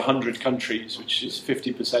over 100 countries, which is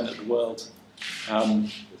 50% of the world.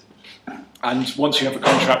 And once you have a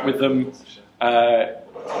contract with them,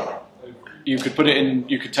 you could put it in.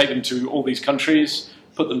 You could take them to all these countries,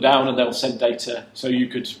 put them down, and they'll send data. So you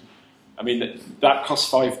could, I mean, that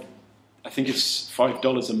costs I think it's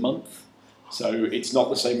 $5 a month. So it's not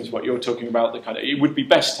the same as what you're talking about. It would be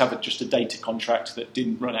best to have just a data contract that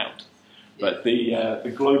didn't run out. But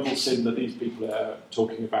the global SIM that these people are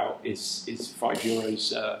talking about is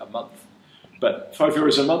 €5 a month. But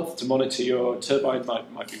 €5 a month to monitor your turbine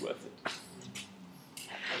might be worth it.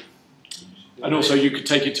 And also, you could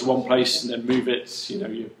take it to one place and then move it.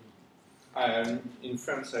 In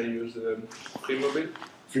France, I use Free Mobile.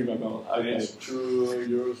 Free mobile. And Okay. it's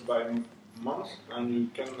 €2 by month, and you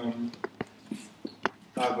can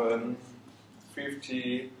have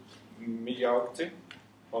 50 megaoctet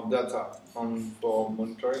of data for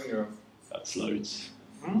monitoring. That's loads.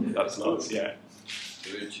 That's loads. Yeah.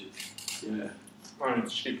 Very cheap. Yeah. And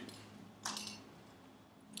it's cheap.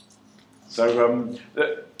 So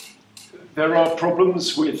there are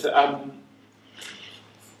problems with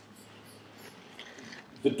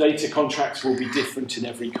the data contracts will be different in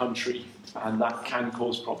every country, and that can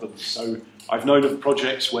cause problems. So I've known of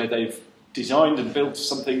projects where they've designed and built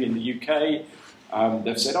something in the UK.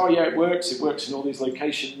 They've said, oh yeah, it works in all these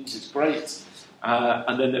locations, it's great.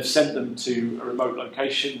 And then they've sent them to a remote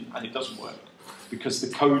location and it doesn't work. Because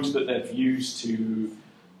the code that they've used to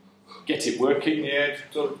get it working to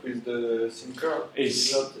talk with the SIM card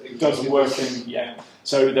doesn't work.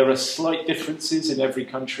 So there are slight differences in every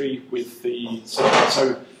country with the SIM.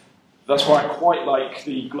 So that's why I quite like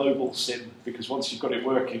the global SIM, because once you've got it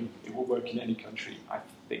working, it will work in any country, I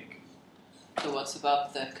think. So what's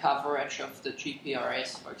about the coverage of the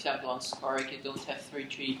GPRS? For example, on Spark, you don't have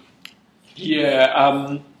 3G.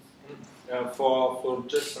 Yeah. For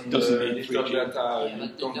just on Doesn't the need digital 3G. data, Yeah,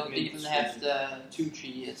 but you don't even have the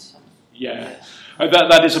 2G yet. Yeah.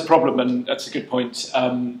 That is a problem, and that's a good point.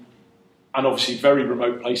 And obviously, very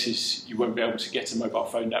remote places, you won't be able to get a mobile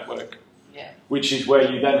phone network. Yeah. Which is where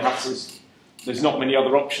you then have to. There's not many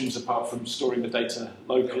other options apart from storing the data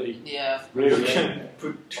locally. Yeah. you can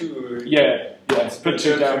put two. Put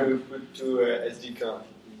two down. Put two SD cards.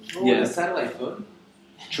 Oh, yeah, satellite phone.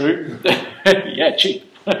 True. Yeah, cheap.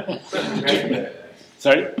 Radio.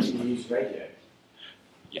 Sorry. You can use radio.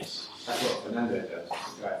 Yes. That's what Fernando does.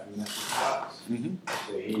 The guy from National Parks.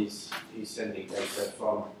 So he's sending data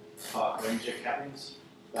from park ranger cabins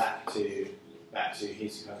back to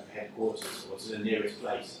his kind of headquarters or to the nearest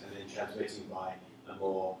place, and then transmitting by a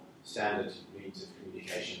more standard means of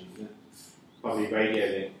communication, probably radio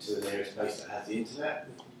link to the nearest place that has the internet,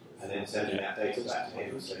 and then sending that data back to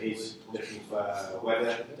him. So he's looking for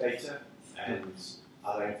weather data and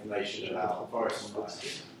other information about forest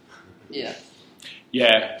fires. Yeah.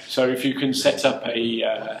 Yeah. So if you can set up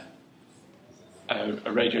a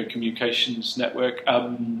radio communications network, I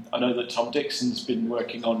know that Tom Dixon's been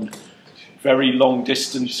working on very long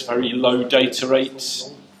distance, very low data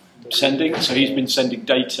rates sending. So he's been sending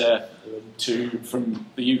data from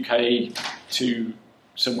the UK to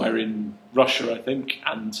somewhere in Russia, I think,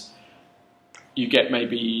 and you get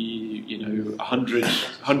maybe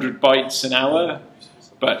 100 bytes an hour,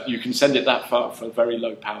 but you can send it that far for very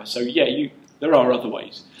low power. So yeah, there are other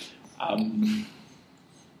ways.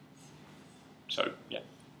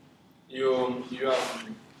 You have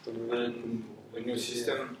a new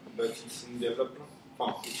system, but it's in development.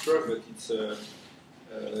 Well, it's work, but it's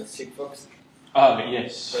Sigfox. Oh,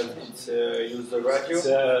 yes. But it's use the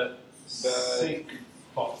radio. It's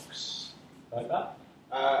Sigfox, like that?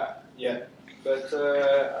 Yeah, but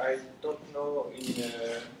I don't know in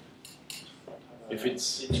if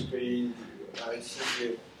it's each page. I think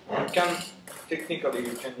you can technically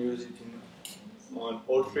you can use it on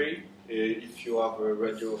all three if you have a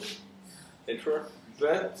radio network.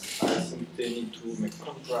 But I think they need to make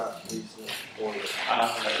contract with all.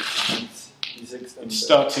 It's extended. It's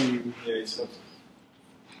starting. Yeah, it's not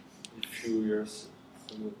a few years.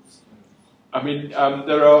 I mean,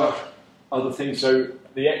 there are other things. So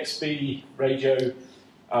the XB radio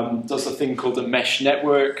does a thing called a mesh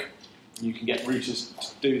network. You can get routers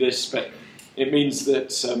to do this, but it means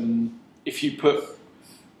that if you put,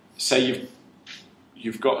 say,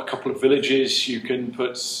 you've got a couple of villages, you can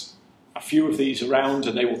put a few of these around,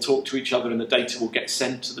 and they will talk to each other, and the data will get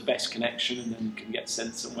sent to the best connection, and then can get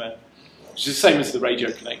sent somewhere. Which is the same as the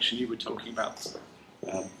radio connection you were talking about.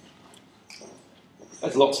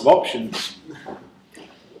 There's lots of options.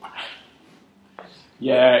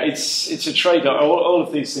 Yeah, it's a trade-off. All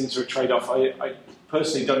of these things are a trade-off. I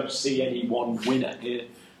personally don't see any one winner here.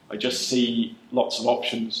 I just see lots of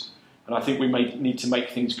options. And I think we may need to make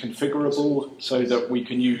things configurable so that we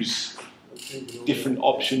can use different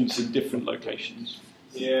options in different locations.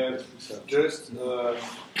 Yeah, just a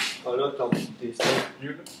lot of these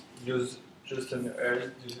use just an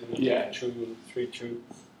L232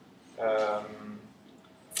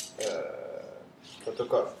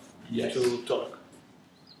 protocol to talk.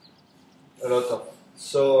 A lot of.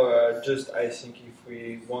 So just I think if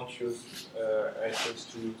we want to use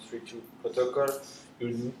SS232 protocol,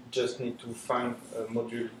 you just need to find a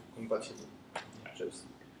module compatible. Just.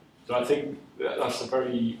 So I think that's a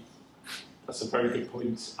very good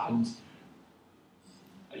point. And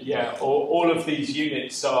yeah, all of these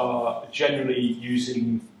units are generally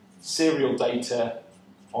using serial data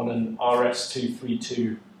on an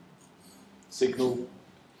RS232 signal.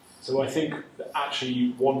 So I think that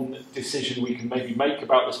actually one decision we can maybe make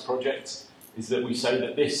about this project is that we say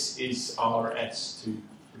that this is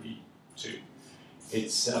RS232.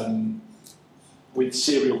 It's with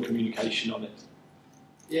serial communication on it.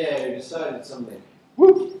 Yeah, we decided something.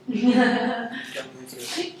 Woo! Yay!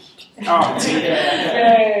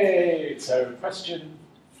 So question.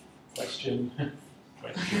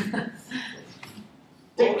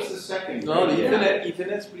 What was the second? No, the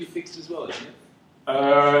Ethernet's pretty fixed as well, isn't it?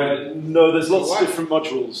 No, there's lots of different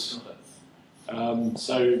modules.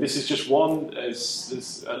 So this is just one.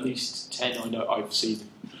 There's at least 10 I know I've seen.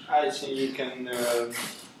 I think you can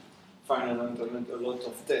find on the internet a lot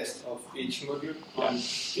of tests of each module, and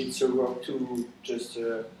it's a work to just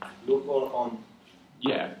look on.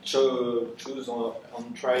 Yeah. Choose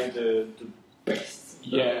on try the best.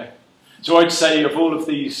 Yeah. So I'd say of all of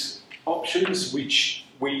these options, which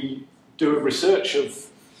we do a research of,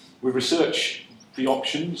 we research the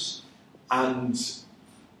options and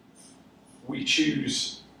we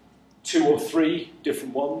choose 2 or 3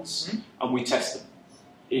 different ones and we test them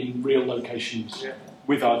in real locations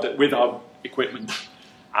with our equipment,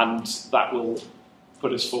 and that will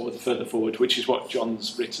put us further forward, which is what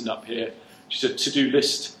John's written up here. It's a to-do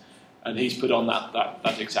list, and he's put on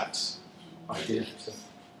that exact idea.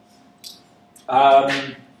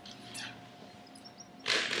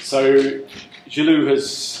 So Gilles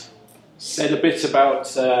has said a bit about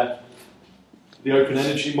the Open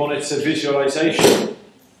Energy Monitor visualization.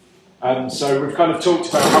 So we've kind of talked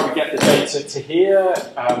about how we get the data to here.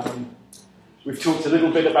 We've talked a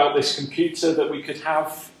little bit about this computer that we could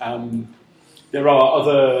have. There are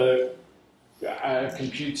other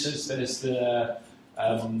computers. There's the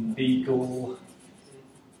Beagle.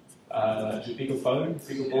 Is it Beaglebone?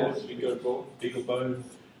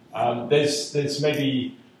 There's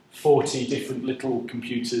maybe 40 different little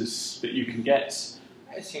computers that you can get.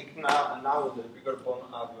 I think now the bigger phone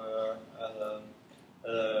have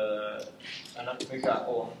an Amiga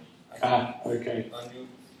on. Okay. And you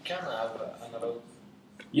can have analog.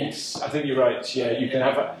 Yes, I think you're right. Yeah, you can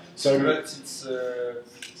have it. So, but it's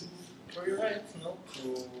rewrite no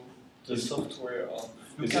to the software.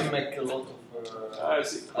 You can make a lot of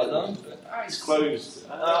add-ons. It's closed.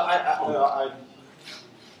 I'm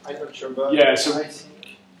not sure, but yeah. So I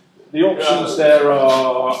think the options there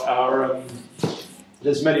are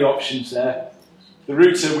there's many options there. The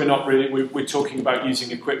router, we're not really. We're talking about using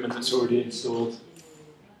equipment that's already installed,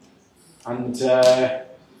 and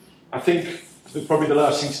I think probably the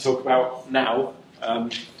last thing to talk about now.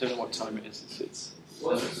 Don't know what time it is. It's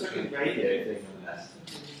What's the second radio thing on that?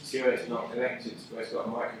 Zero is not connected, but it's got a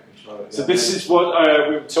microcontroller. So this is what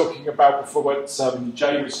we were talking about before. What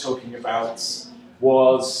Jay was talking about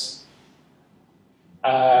was,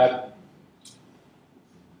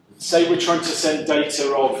 say we're trying to send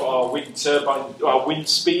data of our wind turbine, our wind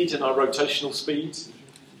speed and our rotational speed.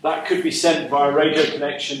 That could be sent via radio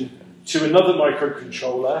connection to another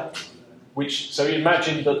microcontroller. So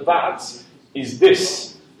imagine that is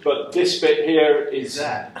this, but this bit here is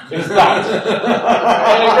that. And it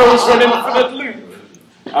goes for an infinite loop.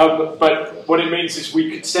 But what it means is we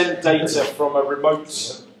could send data from a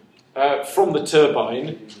remote, from the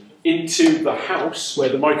turbine into the house where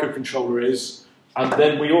the microcontroller is, and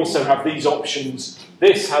then we also have these options.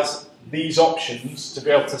 This has these options to be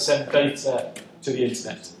able to send data to the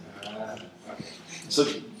internet. So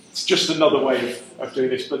it's just another way of doing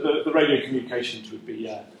this, but the radio communications would be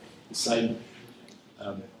the same.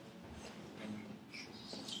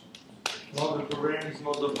 No, the problem is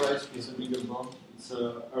not the price, it's a bigger one. It's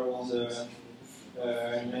around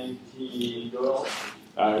 $90.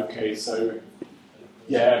 Okay, so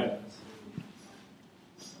yeah.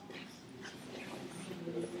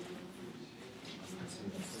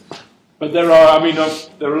 But there are,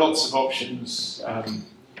 there are lots of options.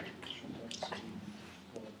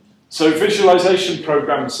 So visualization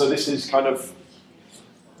programs. So this is kind of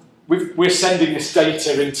we're sending this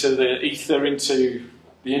data into the ether, into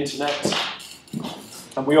the internet,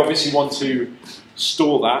 and we obviously want to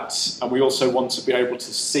store that, and we also want to be able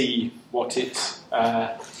to see what it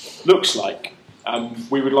looks like.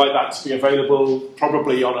 We would like that to be available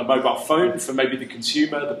probably on a mobile phone for maybe the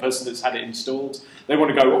consumer, the person that's had it installed. They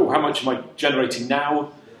want to go, oh, how much am I generating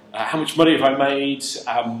now? How much money have I made?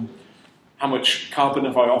 How much carbon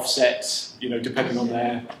have I offset? Depending on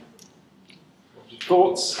their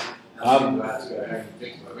thoughts.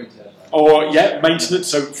 Or maintenance.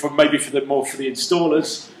 So maybe for the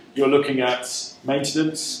installers, you're looking at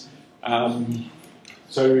maintenance.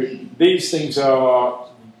 So these things are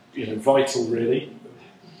vital, really.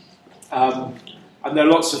 And there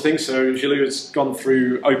are lots of things. So Gilles has gone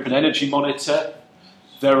through Open Energy Monitor.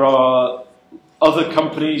 There are other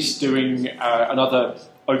companies doing and other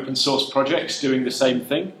open source projects doing the same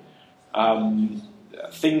thing.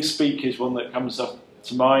 ThingSpeak is one that comes up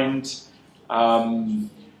to mind.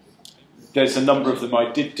 There's a number of them.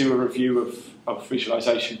 I did do a review of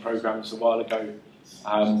visualization programs a while ago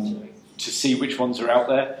to see which ones are out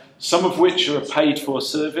there. Some of which are a paid-for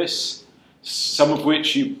service. Some of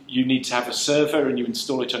which you need to have a server and you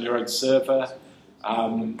install it on your own server.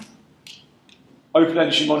 Open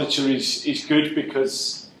Energy Monitor is good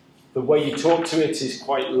because the way you talk to it is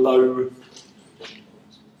quite low.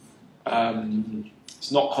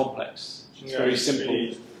 It's not complex. It's very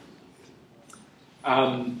simple.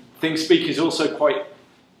 ThingSpeak is also quite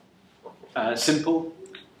simple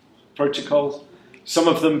protocol. Some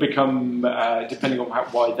of them become, depending on how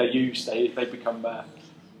wide they're used, they become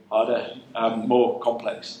harder, more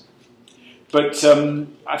complex. But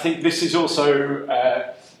I think this is also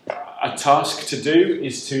a task to do,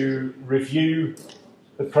 is to review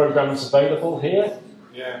the programs available here,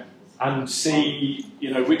 and see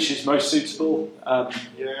which is most suitable.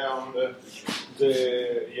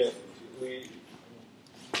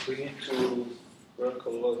 We need to work a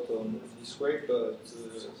lot on this way, but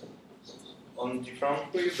on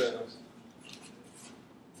different ways.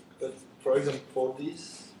 But for example, for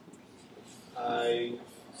this, I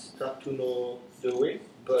start to know the way,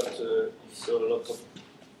 but it's a lot of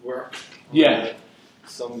work. That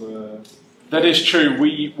is true.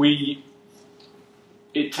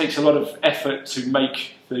 It takes a lot of effort to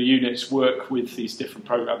make the units work with these different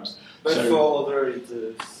programs. But for other, it's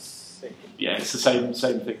the same. Yeah, it's the same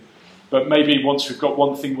thing. But maybe once we've got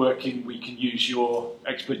one thing working, we can use your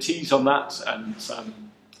expertise on that, and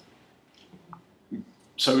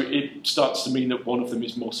so it starts to mean that one of them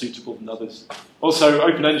is more suitable than others. Also,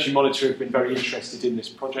 Open Energy Monitor have been very interested in this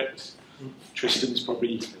project. Tristan's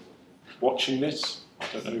probably watching this. I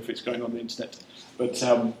don't know if it's going on the internet, but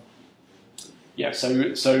so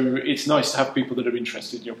it's nice to have people that are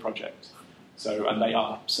interested in your project. And they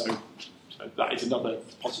are. So that is another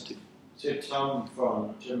positive. So Tom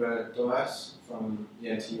from Thomas from the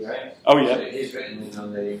NTUA. Oh yeah. So he's written in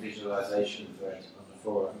on the visualization thread on the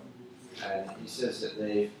forum, and he says that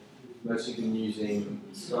they've mostly been using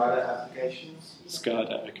SCADA applications.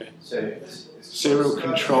 SCADA, okay. So serial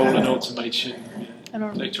control and automation,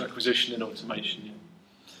 data acquisition and automation.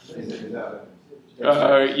 Yeah.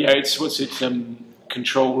 Is that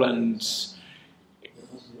control and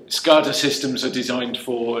SCADA systems are designed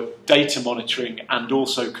for data monitoring and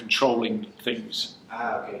also controlling things.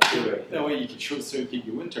 Ah, okay, two-way. That way you can short circuit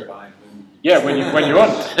your wind turbine. Yeah, when you're on.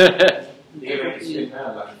 You can spin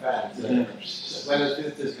around like a fan. So when there's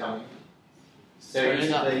visitors coming, so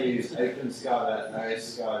usually they use Open SCADA,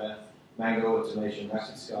 Laris SCADA, Mango Automation,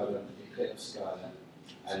 Rapid SCADA, Eclipse SCADA,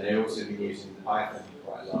 and they also been using Python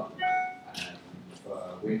quite a lot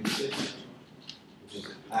for wind systems. Which is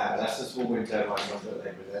that's the small wind turbine that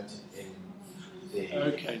they presented in the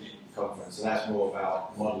conference. So that's more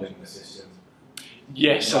about modelling the system.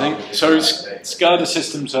 Yes, I think so. SCADA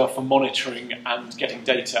systems are for monitoring and getting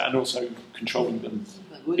data, and also controlling them.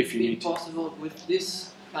 But would if it you be need possible with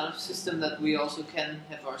this kind of system that we also can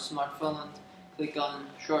have our smartphone and click on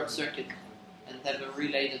short circuit and have a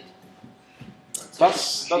related?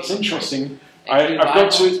 That's interesting.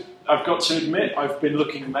 Actually, I've got to admit, I've been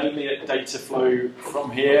looking mainly at data flow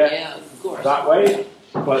from here of course. that way,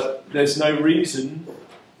 but there's no reason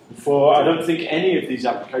for. I don't think any of these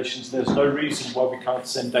applications. There's no reason why we can't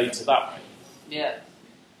send data that way. Yeah.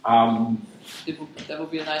 That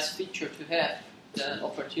would be a nice feature to have. The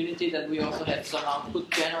opportunity that we also have some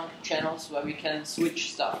output channels where we can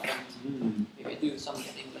switch stuff and maybe do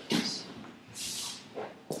something like this.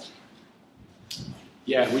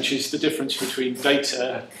 Yeah, which is the difference between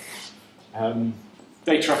data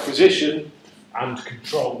acquisition and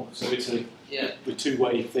control. So it's the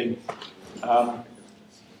two-way thing.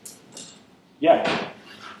 Yeah,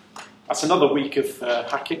 that's another week of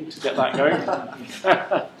hacking to get that going.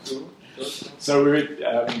 So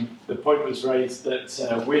the point was raised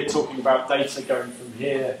that we're talking about data going from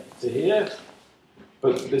here to here,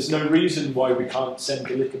 but there's no reason why we can't send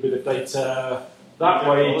a little bit of data that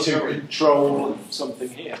way to control something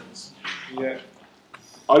here. Yeah.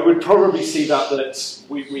 I would probably see that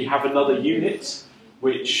we have another unit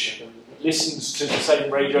which listens to the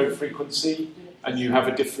same radio frequency, and you have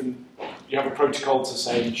a protocol to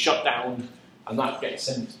say shut down, and that gets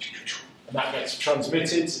sent, and that gets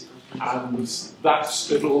transmitted, and that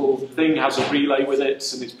little thing has a relay with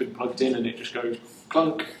it, and it's been plugged in, and it just goes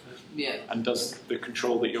clunk, and does the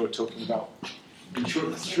control that you're talking about.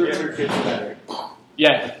 Short circuit's better.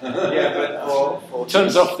 Yeah. But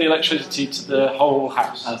turns off the electricity to the whole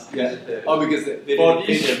house. Yeah. Oh, because they for didn't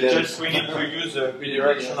this, pay just we need to use a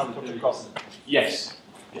bidirectional protocol. Yes.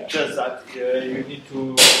 Yeah. Just that you need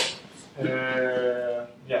to.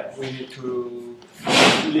 We need to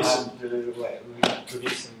listen. We need to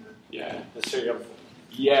listen. Yeah. The serial.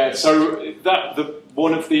 Yeah. So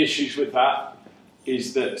one of the issues with that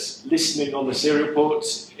is that listening on the serial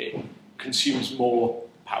ports it consumes more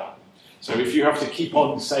power. So if you have to keep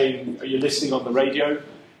on saying you're listening on the radio,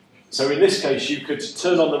 so in this case you could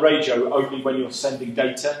turn on the radio only when you're sending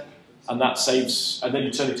data, and that saves, and then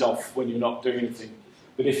you turn it off when you're not doing anything.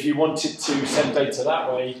 But if you wanted to send data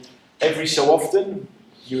that way, every so often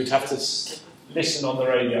you would have to listen on the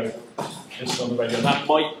radio. And that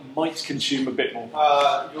might consume a bit more.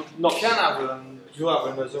 You have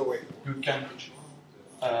another way. You can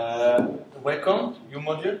welcome your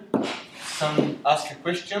module. Ask a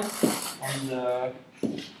question, and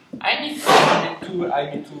I need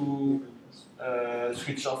to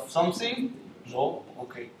switch off something. No,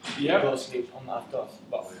 okay. Yeah. Go sleep on after.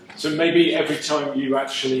 So maybe every time you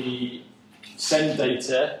actually send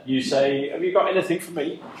data, you say, "Have you got anything for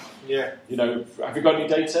me?" Yeah. Have you got any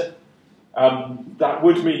data? That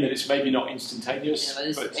would mean that it's maybe not instantaneous. Yeah,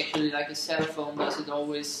 but it's actually like a cell phone does it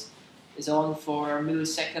always. Is on for a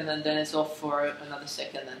millisecond and then it's off for another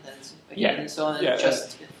second and then it's again and so on. And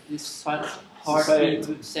just this kind of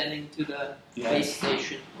heartbeat sending to the base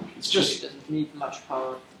station. It doesn't need much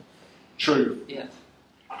power. True. Yeah.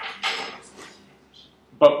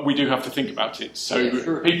 But we do have to think about it. So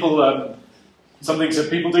people, some things that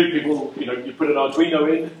people do. You put an Arduino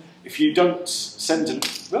in. If you don't send an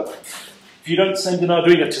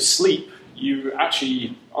Arduino to sleep, you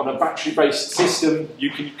actually, on a battery-based system, you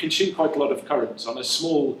can consume quite a lot of current. On a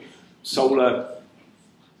small solar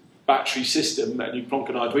battery system, and you plonk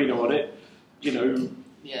an Arduino on it,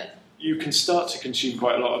 you can start to consume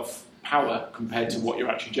quite a lot of power compared to what you're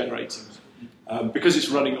actually generating, because it's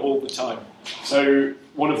running all the time. So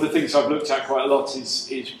one of the things I've looked at quite a lot is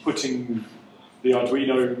putting the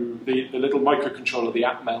Arduino, the little microcontroller, the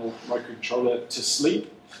Atmel microcontroller, to sleep.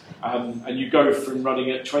 And you go from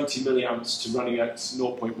running at 20 milliamps to running at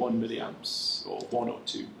 0.1 milliamps or 1 or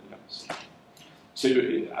 2 milliamps. So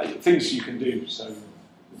things you can do. So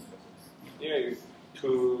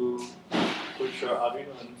to push your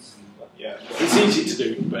Arduino and it's easy to do,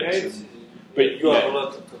 but you have a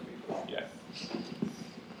lot of people. Yeah.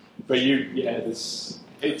 But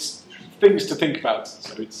it's things to think about.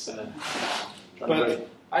 So it's. But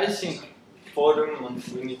I think for the moment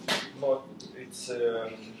we need more. It's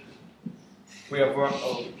we have worked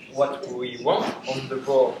on what we want on the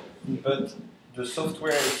board, but the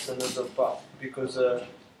software is another part because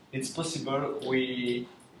it's possible we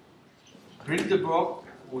build the board,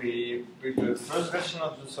 we build the first version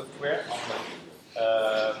of the software.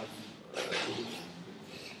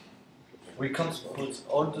 We can't put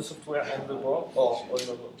all the software on the board or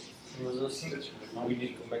another thing. We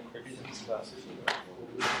need to make revisions.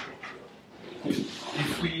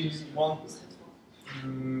 If we want to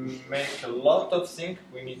make a lot of things,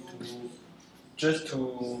 we need to just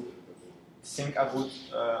to think about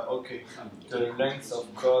okay, the length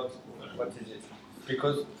of code. What is it?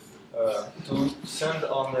 Because to send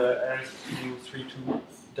on the RSTU32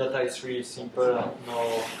 data is really simple and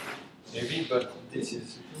no heavy, but this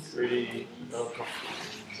is really a lot of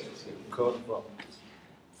code.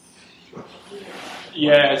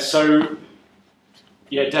 Yeah, so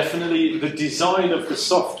yeah, definitely the design of the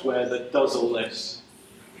software that does all this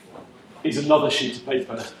is another sheet of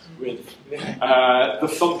paper with the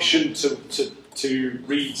function to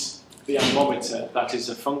read the anemometer, that is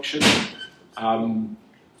a function.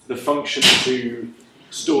 The function to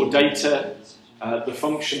store data, the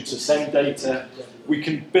function to send data. We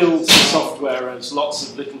can build the software as lots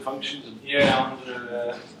of little functions. Yeah,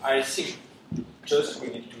 and I think just we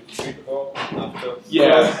need to treat all after.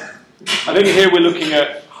 Yeah, I think here we're looking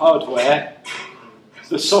at hardware.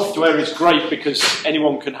 The software is great because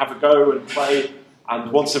anyone can have a go and play,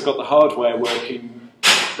 and once they've got the hardware working,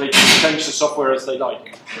 they can change the software as they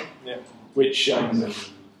like. Yeah. Which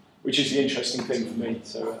is the interesting thing for me.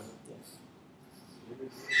 So,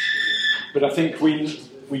 but I think we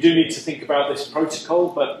do need to think about this protocol,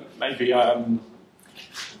 but maybe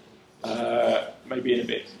maybe in a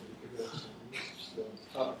bit.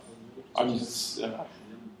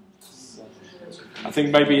 I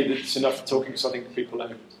think maybe it's enough talking because I think people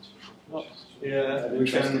are not. Yeah, we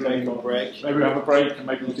can make a break. Maybe we have a break and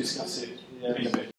maybe we'll discuss it in a bit.